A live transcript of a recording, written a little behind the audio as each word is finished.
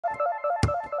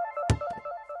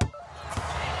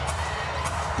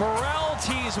Burrell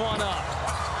tees one up.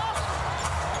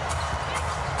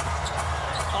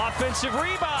 Offensive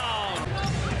rebound.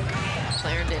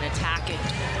 Clarendon attacking.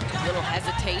 Little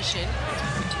hesitation.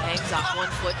 Hangs off one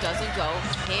foot, doesn't go.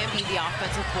 Hamby, the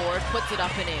offensive board, puts it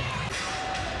up and in.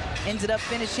 Ended up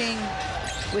finishing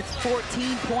with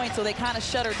 14 points, so they kind of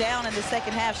shut her down in the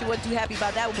second half. She wasn't too happy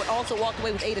about that one, but also walked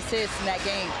away with 8 assists in that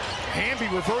game. Hamby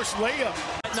reverse layup.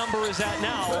 That number is at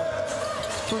now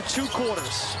through 2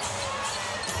 quarters.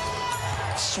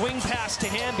 Swing pass to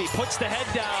Hamby, puts the head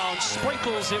down,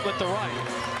 sprinkles it with the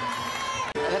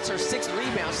right. That's her 6th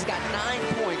rebound. She's got 9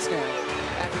 points now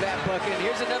after that bucket. And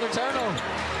here's another turnover.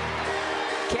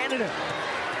 Canada,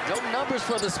 no numbers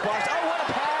for the Sparks. Oh, what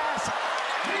a pass!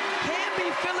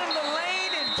 Hamby filling the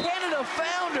lane, and Canada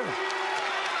found her.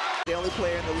 The only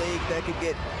player in the league that could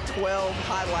get 12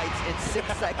 highlights in 6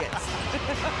 seconds.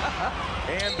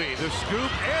 Hamby, the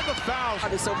scoop and the foul.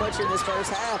 There's so much in this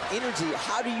first half. Energy,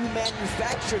 how do you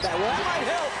manufacture that? Well, that might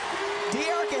help.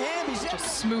 Dearica Hamby.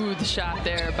 Smooth shot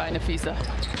there by Nafisa.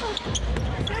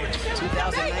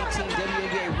 2019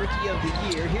 WNBA Rookie of the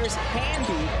Year. Here's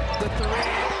Hamby, the 3.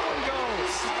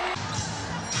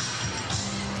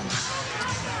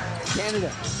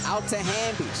 Canada out to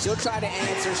Hamby. She'll try to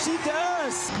answer. She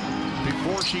does.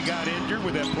 Before she got injured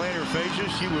with that plantar fascia,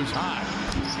 she was hot.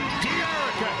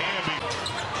 Dearica Hamby.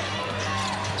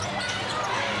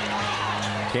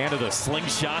 Canada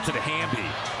slingshot to the Hamby.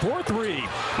 4-3,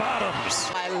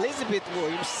 bottoms. Elizabeth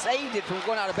Williams saved it from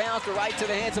going out of bounds, but right to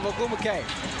the hands of Ogumake.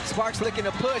 Sparks looking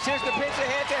to push. Here's the pitch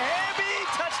ahead to Hamby.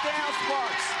 Touchdown,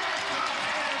 Sparks.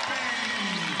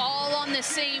 All on the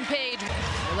same page.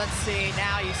 Well, let's see,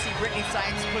 now you see Brittany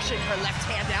Sykes pushing her left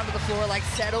hand down to the floor like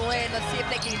settle in. Let's see if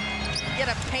they can get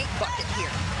a paint bucket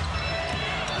here.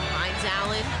 Finds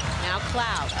Allen, now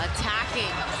Cloud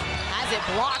attacking. Has it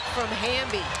blocked from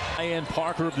Hamby. Ian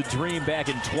Parker of the Dream back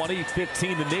in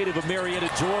 2015, the native of Marietta,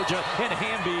 Georgia, and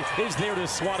Hamby is there to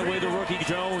swat away the rookie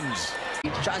Jones. He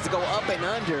tries to go up and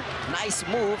under. Nice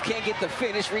move, can't get the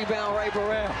finish. Rebound, Ray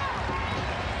Burrell.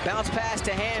 Bounce pass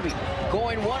to Hamby.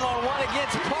 Going one-on-one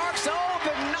against Parks. Oh,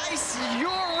 the nice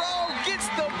Euro gets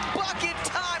the bucket.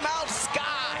 Timeout,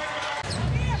 Sky.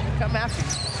 Come after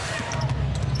you.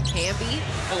 Hamby,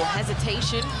 a little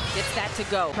hesitation, gets that to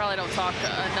go. Probably don't talk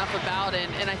enough about it,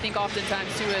 and I think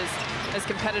oftentimes too as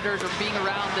competitors or being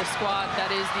around this squad, that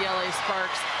is the LA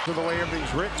Sparks. So the way everything's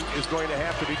written is going to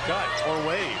have to be cut or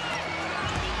waived.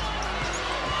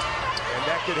 And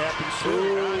that could happen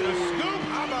soon. The scoop,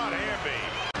 how about Hamby?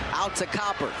 Out to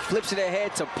Copper, flips it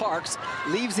ahead to Parks,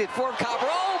 leaves it for Copper.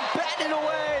 Oh, batted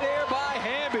away there by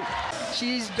Hamby.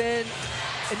 She's been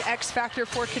an X factor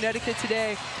for Connecticut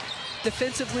today.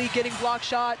 Defensively, getting block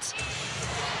shots.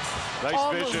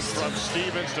 Nice vision from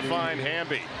Stevens to find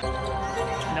Hamby.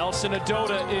 Nelson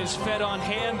Adota is fed on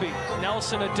Hamby.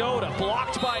 Nelson Adota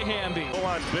blocked by Hamby. Go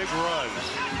on big runs.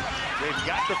 They've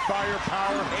got the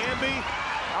firepower. Hamby,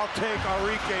 I'll take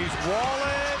Enrique's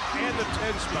wallet and the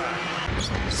 10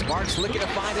 spot. Sparks looking to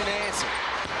find an answer.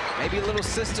 Maybe a little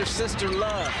sister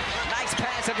love. Nice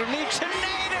pass underneath.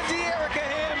 Canada, Dearica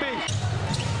Hamby.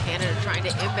 Canada trying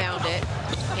to inbound it.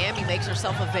 Hamby makes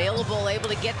herself available, able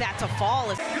to get that to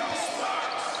fall.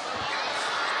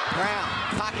 Brown,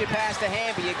 pocket pass to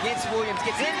Hamby against Williams.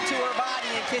 Gets into her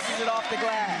body and kisses it off the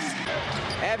glass.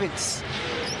 Evans,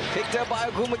 picked up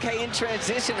by Ogumake in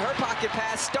transition. Her pocket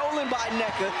pass stolen by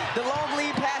Nneka. The long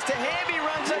lead pass to Hamby,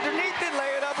 runs underneath it,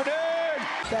 lay it up and in.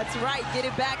 That's right, get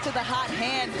it back to the hot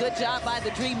hand. Good job by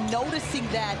the Dream noticing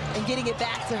that and getting it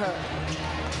back to her.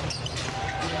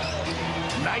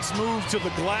 Nice move to the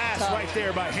glass right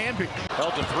there by Hamby.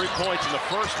 Held to 3 points in the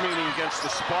first meeting against the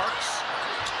Sparks.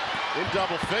 In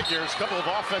double figures, couple of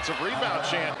offensive rebound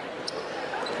chance.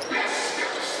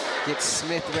 Gets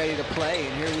Smith ready to play,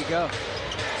 and here we go.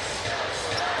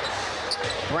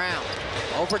 Brown,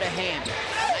 over to Hamby.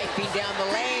 Knifing down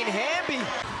the lane, Hamby.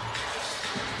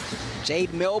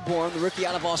 Jade Melbourne, the rookie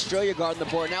out of Australia, guarding the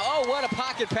board. Now, oh, what a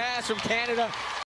pocket pass from Canada.